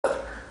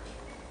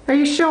Are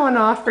you showing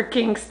off for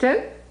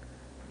Kingston?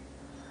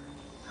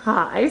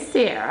 Hi,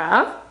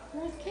 Sarah.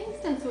 Where's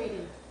Kingston,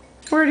 sweetie?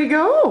 Where'd he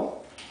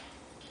go?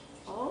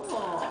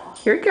 Oh.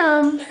 Here he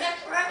comes.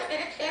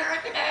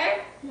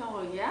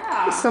 Oh,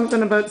 yeah.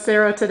 Something about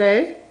Sarah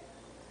today.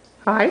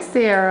 Hi,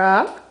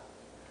 Sarah.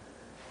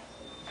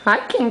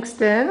 Hi,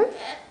 Kingston.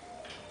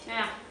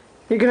 Yeah.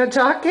 You gonna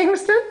talk,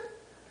 Kingston?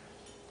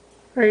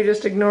 Or are you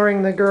just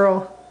ignoring the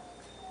girl?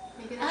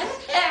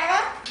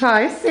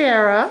 Hi,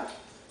 Sarah.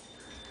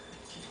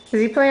 Is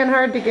he playing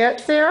hard to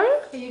get,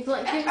 Sarah? Are you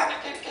like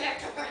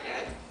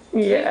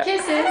Yeah.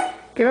 kisses?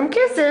 Give him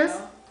kisses.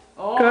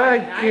 Oh,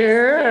 Good nice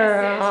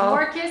girl. Kisses.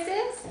 More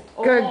kisses?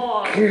 Good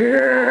Oh,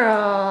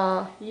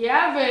 girl.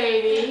 yeah,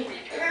 baby.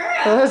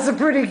 Oh, that's a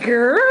pretty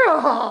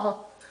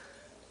girl.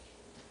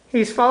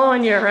 He's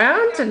following you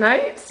around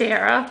tonight,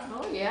 Sarah.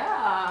 Oh,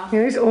 yeah.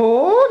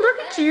 Oh, look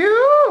at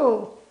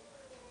you.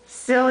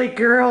 Silly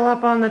girl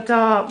up on the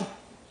top.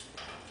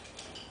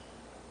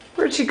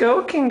 Where'd she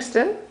go,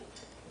 Kingston?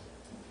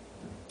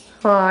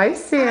 Hi,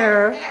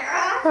 Sarah.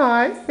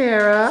 Hi,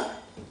 Sarah.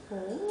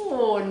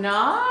 Oh,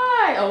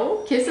 nice.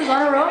 Oh, kisses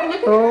on a row. Look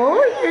at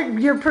Oh,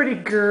 you're a pretty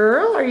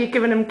girl. Are you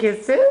giving him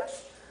kisses?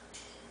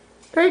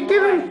 Are you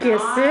giving him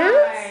kisses?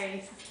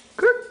 Nice.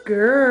 Good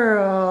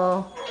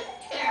girl.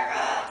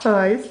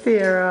 Hi,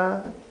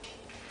 Sarah.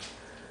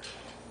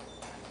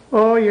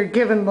 Oh, you're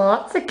giving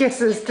lots of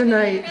kisses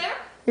tonight.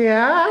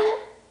 Yeah?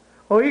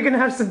 Oh, you're going to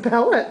have some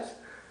pellets.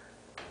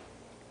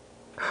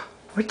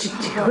 What you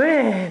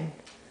doing?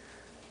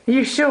 Are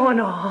you showing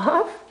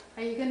off?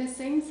 Are you going to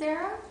sing,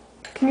 Sarah?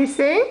 Can you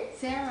sing?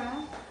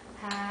 Sarah,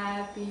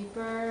 happy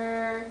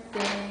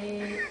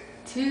birthday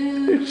to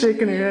You're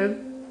shaking her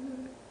head.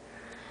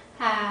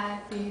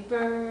 Happy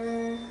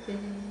birthday.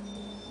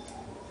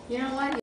 You know what?